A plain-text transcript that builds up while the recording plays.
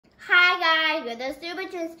Tiger, the Super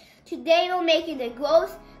Twins. Today we're making the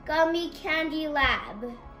Gross Gummy Candy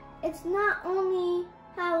Lab. It's not only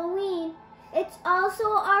Halloween, it's also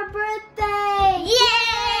our birthday!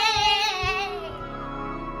 Yay!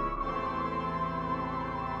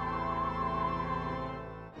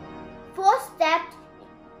 First step,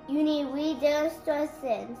 you need to read the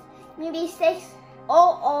instructions. Maybe 6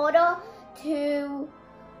 or older to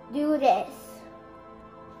do this.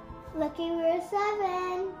 Lucky we're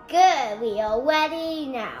 7. Good, we are ready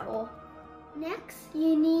now. Next,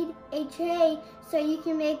 you need a tray so you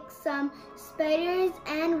can make some spiders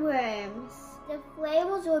and worms. The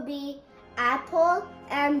flavors will be apple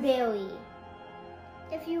and berry.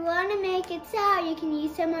 If you want to make it sour, you can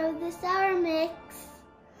use some of the sour mix.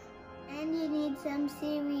 And you need some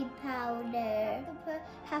seaweed powder. Put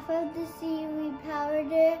half of the seaweed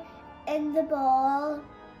powder in the bowl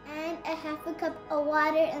and a half a cup of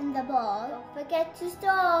water in the bowl. Don't forget to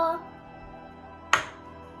stir.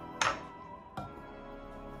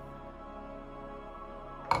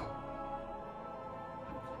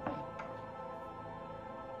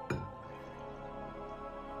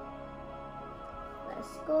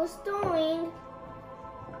 Let's go stirring.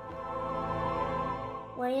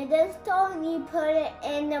 When you're done stirring, you put it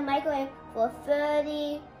in the microwave for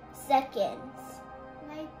 30 seconds.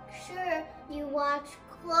 Make sure you watch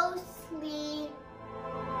closely.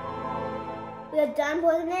 We're done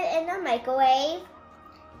putting it in the microwave.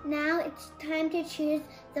 Now it's time to choose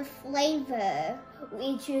the flavor.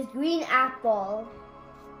 We choose green apple.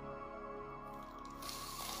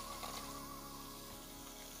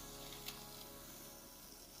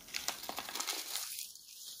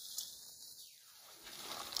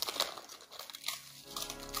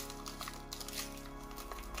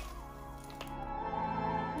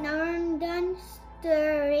 Now I'm done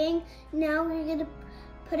stirring. Now we're gonna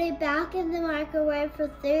put it back in the microwave for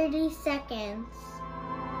 30 seconds.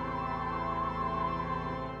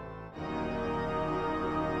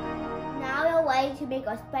 Now we're ready to make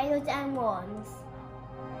our spiders and worms.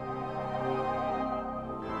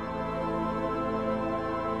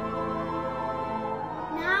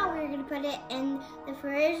 Now we're gonna put it in the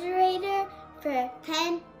refrigerator for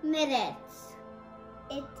 10 minutes.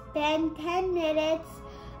 It's been 10 minutes.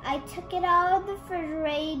 I took it out of the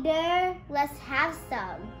refrigerator. Let's have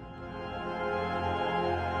some.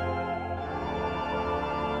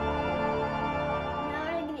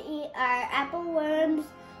 Now we're gonna eat our apple worms.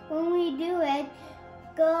 When we do it,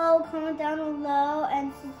 go comment down below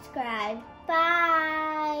and subscribe.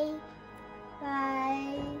 Bye.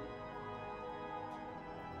 Bye.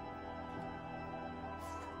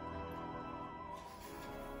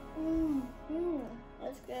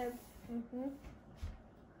 That's good.